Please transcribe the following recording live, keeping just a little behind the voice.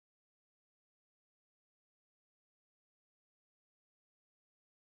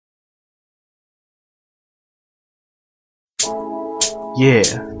Yeah,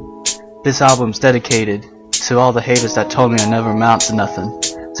 this album's dedicated to all the haters that told me I never amount to nothing.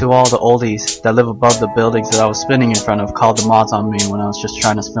 To all the oldies that live above the buildings that I was spinning in front of, called the mods on me when I was just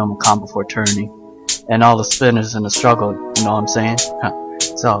trying to film a combo for eternity. And all the spinners in the struggle, you know what I'm saying?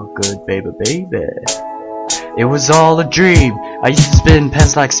 It's all good, baby, baby. It was all a dream. I used to spin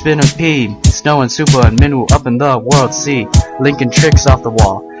pens like Spinner P. Snow and Super and Minnow up in the world sea. Linking tricks off the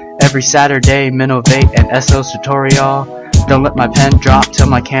wall. Every Saturday, Minnovate and SO's tutorial. Don't let my pen drop till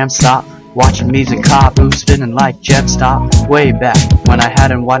my cam stop. Watching music cop, move spinning like jet stop. Way back when I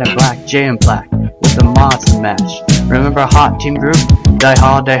had in white and black, J and black, with the mods to match. Remember Hot Team Group? Die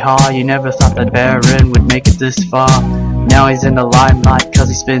ha, you never thought that Baron would make it this far. Now he's in the limelight cause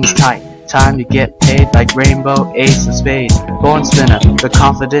he spins tight. Time to get paid like Rainbow, Ace of Spades. Born spinner, the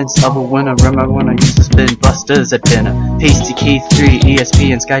confidence of a winner. Remember when I used to spin busters at dinner. Peace to Keith 3,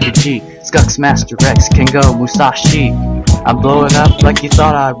 ESP and Sky to G. Skux Master Rex, Kingo, Musashi. I'm blowing up like you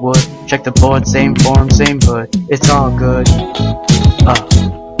thought I would. Check the board, same form, same hood. It's all good.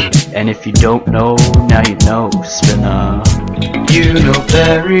 And if you don't know, now you know, spinner. You know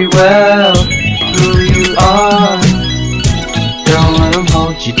very well who you are. Don't let them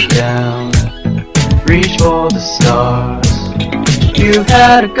hold you down. Reach for the stars. You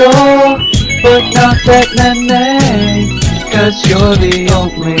had a goal, but not that many. Cause you're the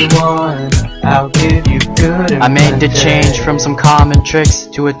only one. I'll give you good. I made the change from some common tricks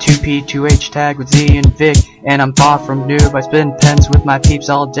to a 2P 2H tag with Z and Vic. And I'm far from new. I spin pens with my peeps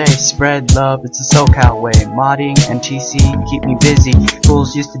all day. Spread love, it's a SoCal way. Modding and TC keep me busy.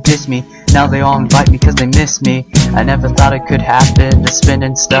 Fools used to diss me, now they all invite me cause they miss me. I never thought it could happen, to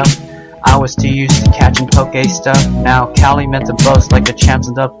spinning stuff. I was too used to catching poke stuff. Now Cali meant to boast like the champs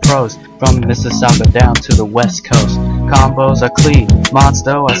and the pros. From Mississauga down to the west coast. Combos are clean, mods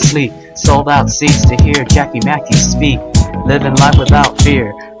though are sleep. Sold out seats to hear Jacky speak. Living life without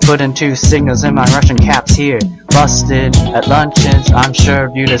fear. Putting 2 signals in my Russian caps here. Busted at luncheons, I'm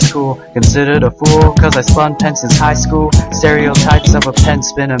sure viewed as cool. Considered a fool, cause I spun pens since high school. Stereotypes of a pen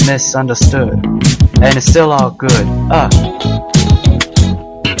spinner misunderstood. And it's still all good,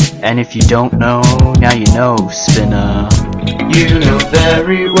 And if you don't know, now you know, spinner. You know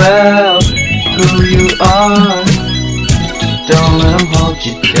very well who you are. Don't let them hold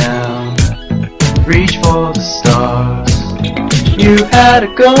you down. Reach for the stars. You had a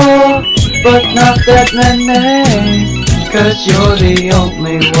goal, but not that many. Cause you're the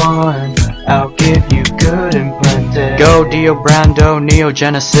only one. I'll give you good and plenty. Go Dio Brando, Neo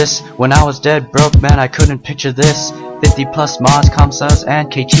Genesis. When I was dead broke, man, I couldn't picture this. 50 plus mods, comsubs, and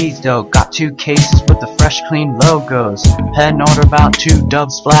KTs though. Got 2 cases with the fresh clean logos. Pen order about 2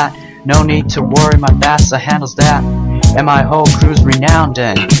 dubs flat. No need to worry, my Bassa handles that. And my whole crew's renowned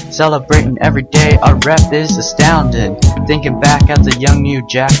and celebrating every day, our rep is astounding. Thinking back at the young new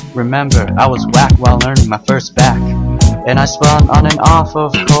Jack, remember I was whack while learning my first back. And I spun on and off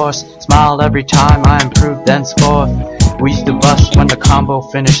of course, smiled every time I improved thenceforth. We used to bust when the combo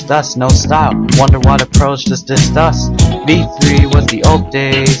finished thus, no style. Wonder why the pros just dissed us. V3 was the old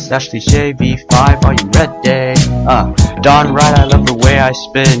days, Ashley J, V5, are you ready? Darn right I love the way I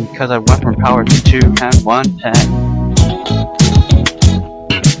spin, cause I went from power to 2 and 1 pen.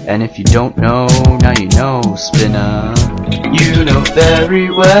 And if you don't know, now you know, spinner. You know very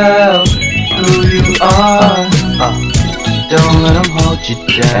well who you are. Don't let them hold you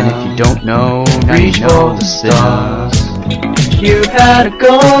down. And if you don't know, now reach you know, the stars. You had a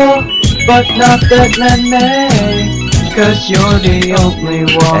goal, but not that many. Cause you're the only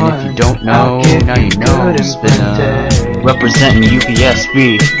one. And if you don't know, now you know, spinner. Representing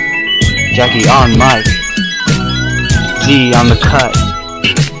UPSB, Jacky on mic, Z on the cut.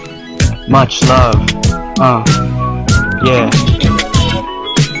 Much love, yeah.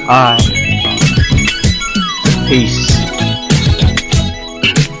 Alright, peace.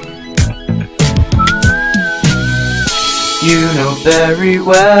 You know very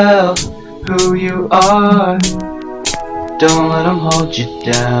well who you are. Don't let them hold you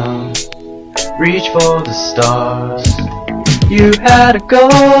down. Reach for the stars. You had a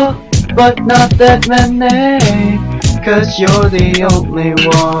goal, but not that many. Cause you're the only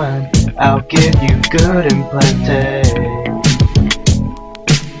one. I'll give you good and plenty.